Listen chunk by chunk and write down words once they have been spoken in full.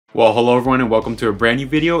Well, hello everyone and welcome to a brand new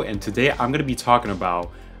video, and today I'm going to be talking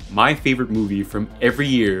about my favorite movie from every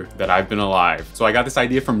year that I've been alive. So I got this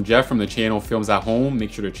idea from Jeff from the channel Films at Home.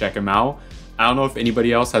 Make sure to check him out. I don't know if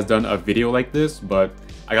anybody else has done a video like this, but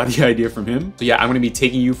I got the idea from him. So yeah, I'm going to be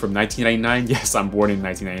taking you from 1999, yes, I'm born in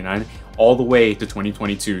 1999, all the way to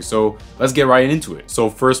 2022. So let's get right into it. So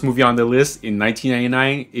first movie on the list in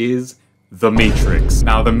 1999 is The Matrix.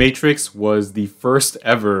 Now, The Matrix was the first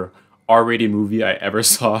ever R-rated movie I ever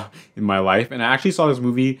saw in my life, and I actually saw this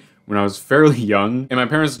movie when I was fairly young, and my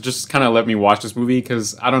parents just kind of let me watch this movie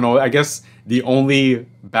because I don't know, I guess the only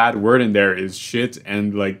bad word in there is shit,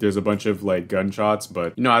 and like there's a bunch of like gunshots.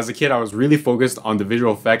 But you know, as a kid I was really focused on the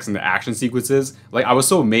visual effects and the action sequences. Like I was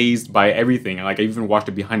so amazed by everything, and like I even watched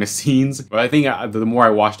it behind the scenes. But I think the more I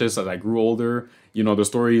watched this as I grew older, you know, the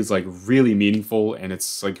story is like really meaningful, and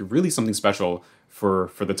it's like really something special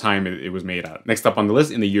for the time it was made at. Next up on the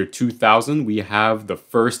list, in the year 2000, we have the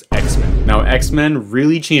first X-Men. Now, X-Men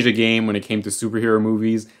really changed the game when it came to superhero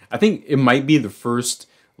movies. I think it might be the first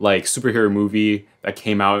like superhero movie that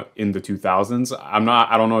came out in the 2000s.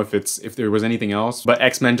 I don't know if there was anything else, but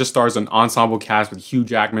X-Men just stars an ensemble cast with Hugh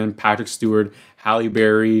Jackman, Patrick Stewart, Halle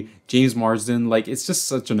Berry, James Marsden. Like, it's just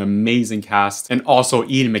such an amazing cast. And also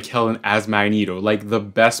Ian McKellen as Magneto. Like, the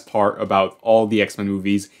best part about all the X-Men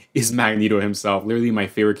movies is Magneto himself. Literally my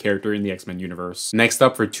favorite character in the X-Men universe. Next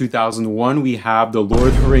up for 2001, we have The Lord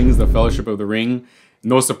of the Rings, The Fellowship of the Ring.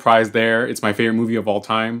 No surprise there, it's my favorite movie of all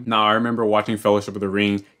time. Now, I remember watching Fellowship of the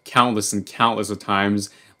Ring countless and countless of times.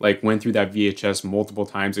 Like, went through that VHS multiple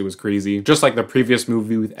times. It was crazy. Just like the previous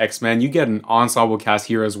movie with X-Men, you get an ensemble cast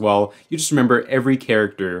here as well. You just remember every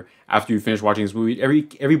character after you finish watching this movie.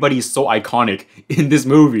 Everybody is so iconic in this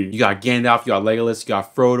movie. You got Gandalf, you got Legolas, you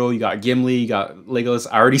got Frodo, you got Gimli, you got Legolas.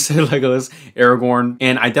 I already said Legolas, Aragorn.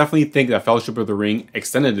 And I definitely think that Fellowship of the Ring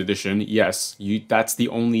Extended Edition, yes, that's the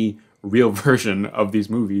only real version of these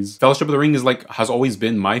movies. Fellowship of the Ring has always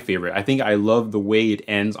been my favorite. I think I love the way it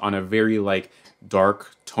ends on a very like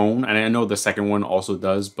dark tone, and I know the second one also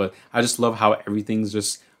does, but I just love how everything's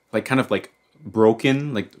just like kind of like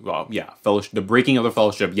broken, like, well, yeah, fellowship, the breaking of the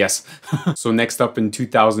fellowship, yes. So next up in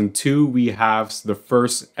 2002, we have the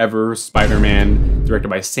first ever Spider-Man directed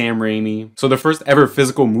by Sam Raimi. So the first ever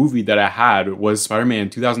physical movie that I had was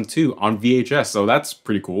Spider-Man 2002 on VHS, so that's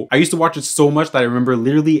pretty cool. I used to watch it so much that I remember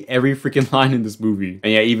literally every freaking line in this movie.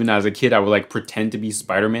 And yeah, even as a kid, I would like pretend to be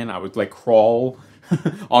Spider-Man. I would like crawl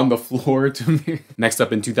on the floor to me. Next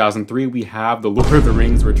up in 2003, we have The Lord of the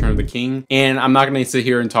Rings, Return of the King. And I'm not going to sit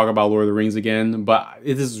here and talk about Lord of the Rings again, but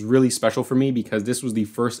it is really special for me because this was the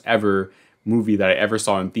first ever movie that I ever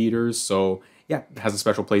saw in theaters. So yeah, it has a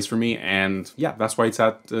special place for me, and yeah, that's why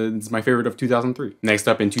it's my favorite of 2003. Next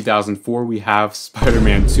up in 2004, we have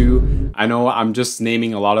Spider-Man 2. I know I'm just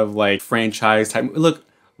naming a lot of like franchise type. Look,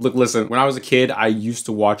 listen, when I was a kid, I used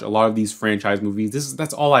to watch a lot of these franchise movies.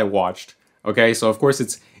 That's all I watched. Okay, so of course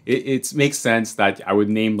it makes sense that I would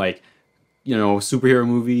name like, you know, superhero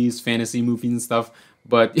movies, fantasy movies and stuff,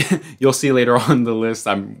 but you'll see later on the list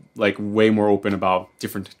I'm like way more open about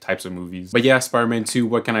different types of movies. But yeah, Spider-Man 2,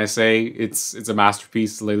 what can I say? It's a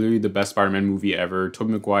masterpiece, literally the best Spider-Man movie ever.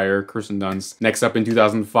 Tobey Maguire, Kirsten Dunst. Next up in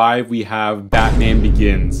 2005, we have Batman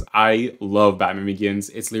Begins. I love Batman Begins.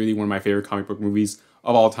 It's literally one of my favorite comic book movies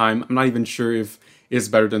of all time. I'm not even sure if it's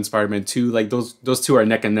better than Spider-Man 2. Like those two are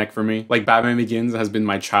neck and neck for me. Like Batman Begins has been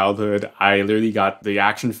my childhood. I literally got the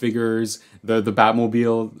action figures, the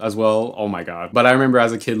Batmobile as well. Oh my god. But I remember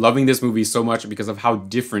as a kid loving this movie so much because of how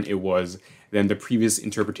different it was than the previous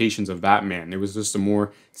interpretations of Batman. It was just a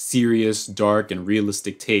more serious, dark, and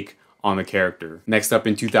realistic take on the character. Next up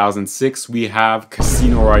in 2006, we have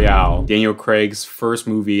Casino Royale, Daniel Craig's first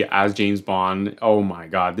movie as James Bond. Oh my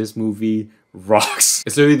god, this movie rocks.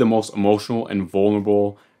 It's literally the most emotional and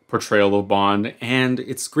vulnerable portrayal of Bond, and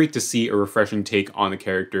it's great to see a refreshing take on the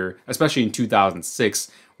character, especially in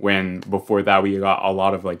 2006, when before that we got a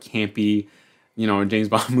lot of like campy, you know, James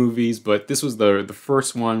Bond movies, but this was the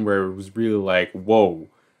first one where it was really like, whoa,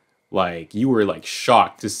 like you were like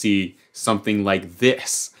shocked to see something like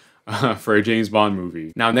this for a James Bond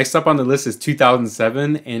movie. Now, next up on the list is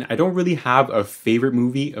 2007, and I don't really have a favorite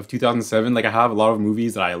movie of 2007. Like I have a lot of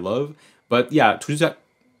movies that I love, but yeah,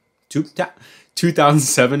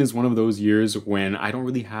 2007 is one of those years when I don't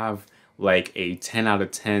really have like a 10 out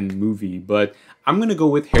of 10 movie, but I'm gonna go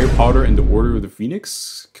with Harry Potter and the Order of the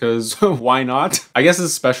Phoenix, because why not? I guess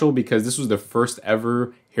it's special because this was the first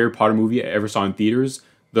ever Harry Potter movie I ever saw in theaters.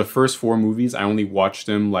 The first 4 movies, I only watched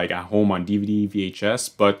them like at home on DVD, VHS,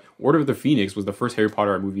 but Order of the Phoenix was the first Harry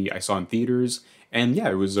Potter movie I saw in theaters, and yeah,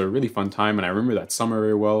 it was a really fun time, and I remember that summer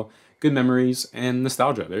very well. good memories and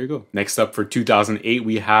nostalgia. There you go. Next up for 2008,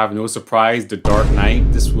 we have, no surprise, The Dark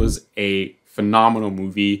Knight. This was a phenomenal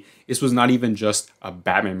movie. This was not even just a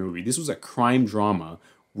Batman movie. This was a crime drama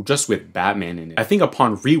just with Batman in it. I think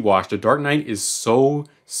upon rewatch, The Dark Knight is so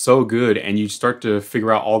good, and you start to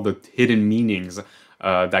figure out all the hidden meanings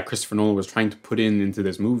that Christopher Nolan was trying to put into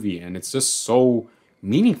this movie, and it's just so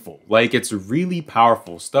meaningful. Like, it's really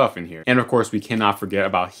powerful stuff in here. And of course, we cannot forget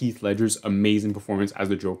about Heath Ledger's amazing performance as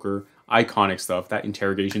the Joker. Iconic stuff. That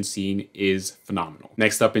interrogation scene is phenomenal.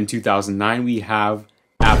 Next up in 2009, we have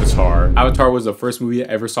Avatar. Avatar was the first movie I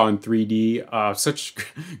ever saw in 3D. Such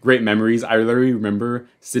great memories. I literally remember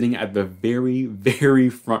sitting at the very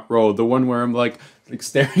front row, the one where I'm like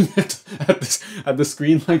staring at the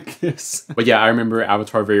screen like this. But yeah, I remember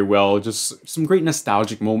Avatar very well. Just some great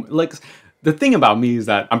nostalgic moment. Like, the thing about me is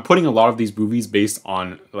that I'm putting a lot of these movies based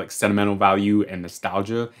on like sentimental value and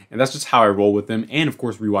nostalgia, and that's just how I roll with them, and of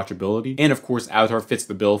course rewatchability. And of course Avatar fits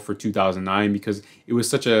the bill for 2009 because it was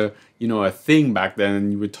such a, you know, a thing back then.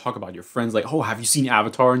 And you would talk about your friends like, oh, have you seen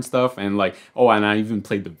Avatar and stuff? And like, oh, and I even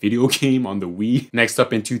played the video game on the Wii. Next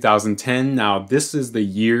up in 2010, now this is the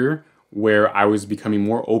year where I was becoming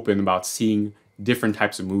more open about seeing different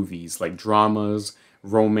types of movies, like dramas,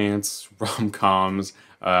 romance, rom-coms,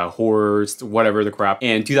 horrors, whatever the crap.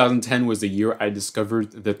 And 2010 was the year I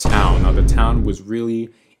discovered The Town. Now, The Town was really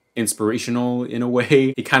inspirational in a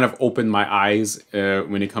way. It kind of opened my eyes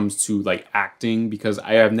when it comes to like acting, because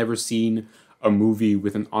I have never seen a movie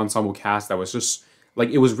with an ensemble cast that was just like,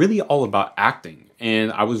 it was really all about acting.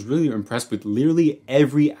 And I was really impressed with literally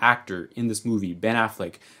every actor in this movie. Ben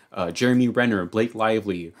Affleck, Jeremy Renner, Blake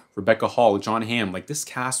Lively, Rebecca Hall, John Hamm. Like, this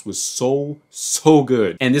cast was so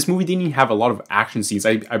good. And this movie didn't even have a lot of action scenes.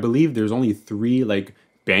 I believe there's only 3 like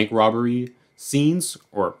bank robbery scenes,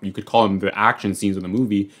 or you could call them the action scenes of the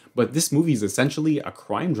movie. But this movie is essentially a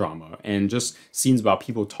crime drama and just scenes about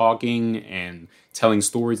people talking and telling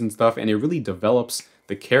stories and stuff. And it really develops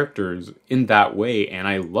the characters in that way, and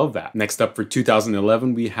I love that. Next up for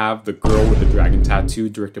 2011, we have The Girl with the Dragon Tattoo,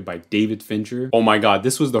 directed by David Fincher. Oh my god,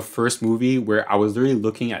 this was the first movie where I was literally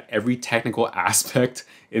looking at every technical aspect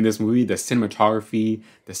in this movie. The cinematography,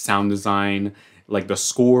 the sound design, like the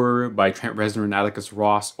score by Trent Reznor and Atticus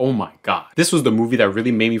Ross. Oh my god. This was the movie that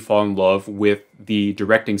really made me fall in love with the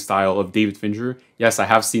directing style of David Fincher. Yes, I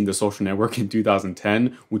have seen The Social Network in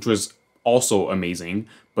 2010, which was also amazing,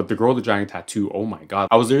 but The Girl with the Dragon Tattoo, oh my god.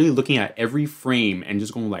 I was literally looking at every frame and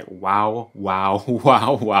just going like, wow.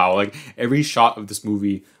 Like, every shot of this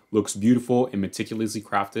movie looks beautiful and meticulously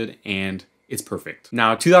crafted, and it's perfect.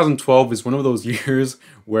 Now, 2012 is one of those years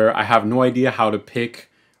where I have no idea how to pick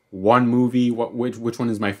one movie, which one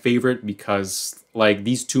is my favorite, because like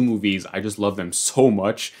these 2 movies, I just love them so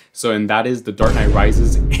much. So, and that is The Dark Knight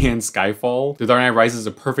Rises and Skyfall. The Dark Knight Rises is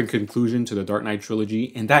a perfect conclusion to the Dark Knight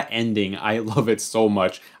trilogy, and that ending, I love it so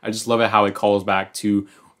much. I just love it how it calls back to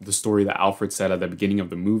the story that Alfred said at the beginning of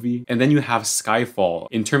the movie. And then you have Skyfall.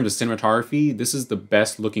 In terms of cinematography, this is the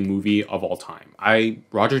best looking movie of all time.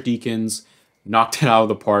 Roger Deakins knocked it out of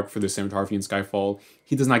the park for the cinematography in Skyfall.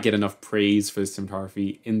 He does not get enough praise for the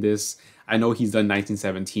cinematography in this. I know he's done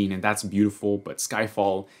 1917, and that's beautiful, but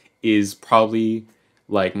Skyfall is probably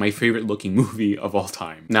like my favorite looking movie of all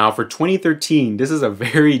time. Now for 2013, this is a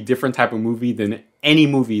very different type of movie than any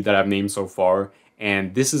movie that I've named so far,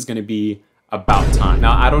 and this is gonna be About Time.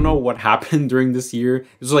 Now, I don't know what happened during this year.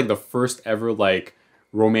 This was like the first ever like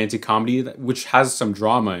romantic comedy, which has some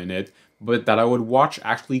drama in it, but that I would watch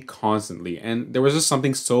actually constantly. And there was just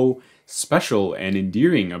something so special and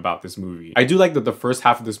endearing about this movie. I do like that the first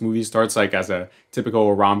half of this movie starts like as a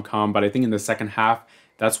typical rom-com, but I think in the second half,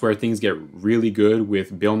 that's where things get really good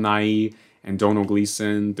with Bill Nighy and Domhnall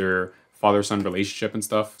Gleeson, their father-son relationship and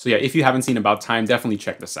stuff. So yeah, if you haven't seen About Time, definitely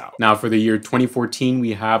check this out. Now for the year 2014,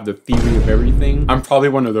 we have The Theory of Everything. I'm probably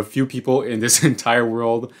one of the few people in this entire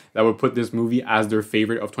world that would put this movie as their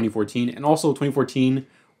favorite of 2014. And also 2014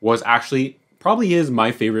 was actually probably is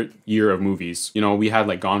my favorite year of movies. You know, we had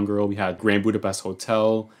like Gone Girl, we had Grand Budapest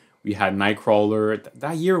Hotel, we had Nightcrawler.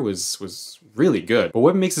 That year was really good. But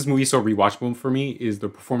what makes this movie so rewatchable for me is the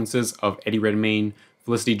performances of Eddie Redmayne,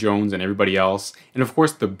 Felicity Jones, and everybody else. And of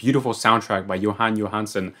course, the beautiful soundtrack by Johan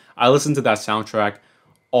Johansson. I listen to that soundtrack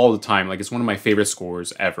all the time. Like, it's one of my favorite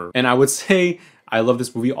scores ever. And I would say I love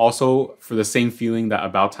this movie also for the same feeling that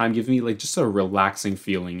About Time gives me, like just a relaxing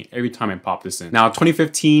feeling every time I pop this in. Now,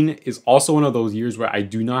 2015 is also one of those years where I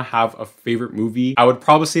do not have a favorite movie. I would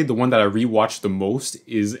probably say the one that I rewatched the most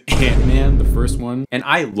is Ant-Man, the first one. And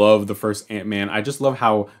I love the first Ant-Man. I just love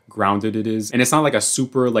how grounded it is. And it's not like a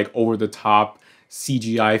super like over the top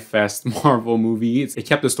CGI fest Marvel movie. It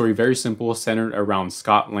kept the story very simple, centered around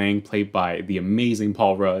Scott Lang, played by the amazing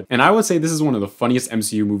Paul Rudd. And I would say this is one of the funniest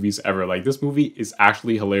MCU movies ever. Like, this movie is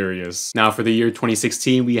actually hilarious. Now, for the year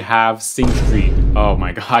 2016, we have Sing Street. Oh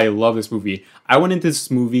my god, I love this movie. I went into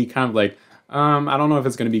this movie kind of like, I don't know if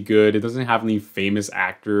it's going to be good. It doesn't have any famous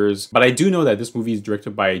actors, but I do know that this movie is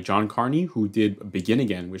directed by John Carney, who did Begin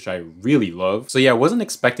Again, which I really love. So yeah, I wasn't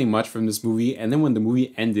expecting much from this movie. And then when the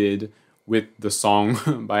movie ended with the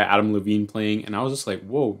song by Adam Levine playing, and I was just like,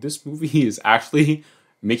 whoa, this movie is actually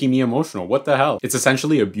making me emotional. What the hell? It's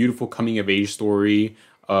essentially a beautiful coming of age story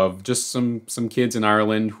of just some kids in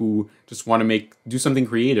Ireland who just want to do something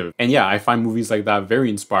creative. And yeah, I find movies like that very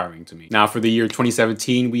inspiring to me. Now, for the year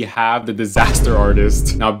 2017, we have The Disaster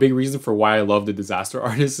Artist. Now, a big reason for why I love The Disaster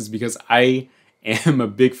Artist is because I am a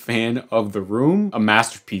big fan of The Room, a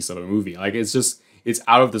masterpiece of a movie. Like, it's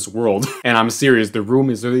out of this world. And I'm serious, The Room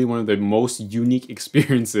is literally one of the most unique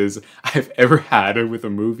experiences I've ever had with a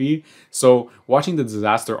movie. So watching The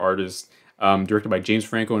Disaster Artist, directed by James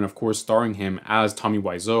Franco, and of course starring him as Tommy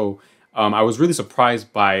Wiseau, I was really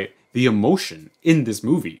surprised by the emotion in this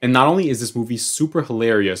movie. And not only is this movie super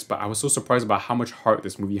hilarious, but I was so surprised about how much heart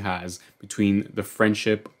this movie has between the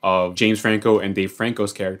friendship of James Franco and Dave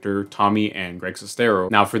Franco's character, Tommy and Greg Sestero.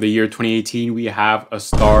 Now, for the year 2018, we have A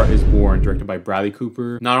Star Is Born, directed by Bradley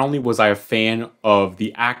Cooper. Not only was I a fan of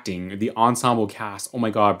the acting, the ensemble cast, oh my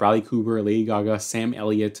god, Bradley Cooper, Lady Gaga, Sam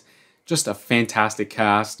Elliott, just a fantastic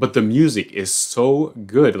cast, but the music is so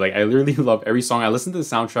good. Like, I literally love every song. I listened to the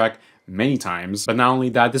soundtrack many times, but not only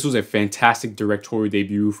that, this was a fantastic directorial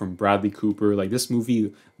debut from Bradley Cooper. Like, this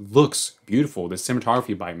movie looks beautiful. The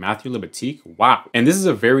cinematography by Matthew Libatique, wow. And this is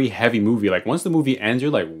a very heavy movie. Like, once the movie ends,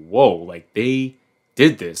 you're like, whoa, like they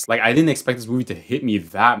did this. Like, I didn't expect this movie to hit me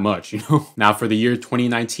that much, you know? Now, for the year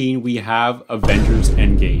 2019, we have Avengers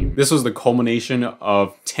Endgame. This was the culmination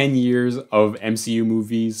of 10 years of MCU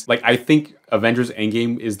movies. Like, I think Avengers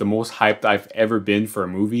Endgame is the most hyped I've ever been for a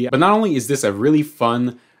movie. But not only is this a really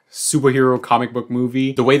fun superhero comic book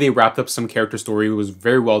movie, the way they wrapped up some character story was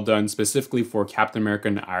very well done, specifically for Captain America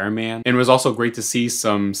and Iron Man. And it was also great to see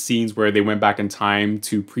some scenes where they went back in time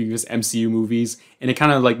to previous MCU movies, and it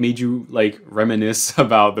kind of like made you like reminisce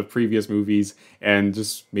about the previous movies and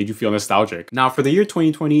just made you feel nostalgic. Now, for the year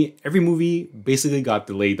 2020, every movie basically got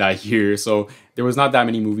delayed that year, so there was not that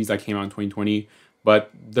many movies that came out in 2020.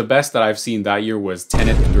 But the best that I've seen that year was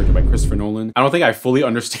Tenet, directed by Christopher Nolan. I don't think I fully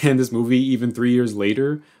understand this movie even 3 years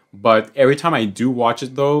later, but every time I do watch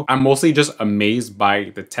it though, I'm mostly just amazed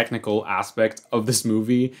by the technical aspect of this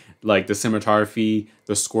movie, like the cinematography,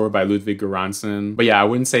 the score by Ludwig Göransson. But yeah, I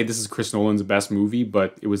wouldn't say this is Chris Nolan's best movie,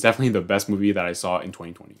 but it was definitely the best movie that I saw in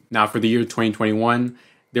 2020. Now, for the year 2021,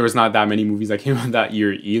 there was not that many movies that came out that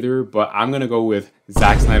year either, but I'm gonna go with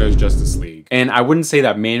Zack Snyder's Justice League. And I wouldn't say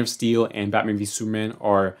that Man of Steel and Batman v Superman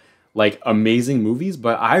are like amazing movies,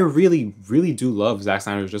 but I really do love Zack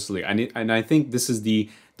Snyder's Justice League. And I think this is the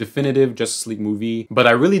definitive Justice League movie, but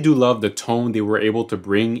I really do love the tone they were able to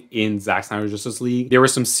bring in Zack Snyder's Justice League. There were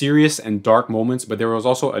some serious and dark moments, but there was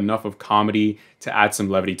also enough of comedy to add some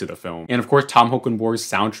levity to the film. And of course, Tom Holkenborg's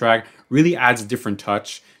soundtrack really adds a different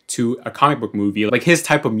touch to a comic book movie. Like, his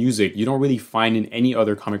type of music you don't really find in any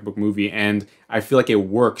other comic book movie, and I feel like it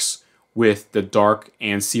works with the dark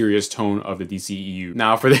and serious tone of the DCEU.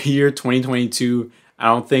 Now, for the year 2022, I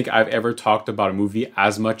don't think I've ever talked about a movie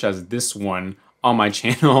as much as this one on my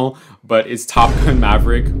channel, but it's Top Gun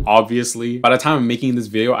Maverick, obviously. By the time I'm making this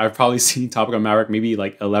video, I've probably seen Top Gun Maverick maybe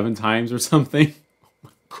like 11 times or something. Oh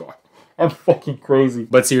my god, I'm fucking crazy.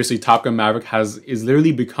 But seriously, Top Gun Maverick is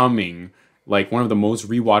literally becoming like one of the most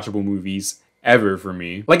rewatchable movies ever for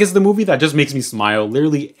me. Like, it's the movie that just makes me smile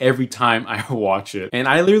literally every time I watch it. And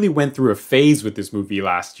I literally went through a phase with this movie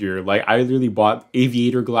last year. Like, I literally bought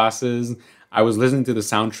aviator glasses. I was listening to the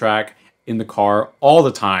soundtrack in the car all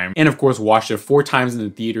the time, and of course watched it 4 times in the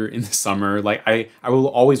theater in the summer. Like, I will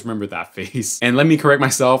always remember that phase. And let me correct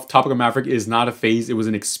myself, Top Gun Maverick is not a phase, it was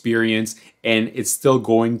an experience, and it's still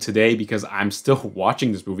going today because I'm still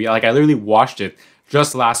watching this movie. Like, I literally watched it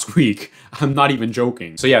just last week. I'm not even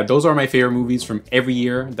joking. So yeah, those are my favorite movies from every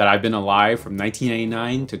year that I've been alive, from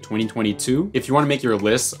 1999 to 2022. If you want to make your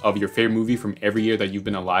list of your favorite movie from every year that you've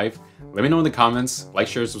been alive, let me know in the comments. Like,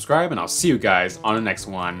 share, subscribe, and I'll see you guys on the next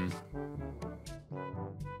one.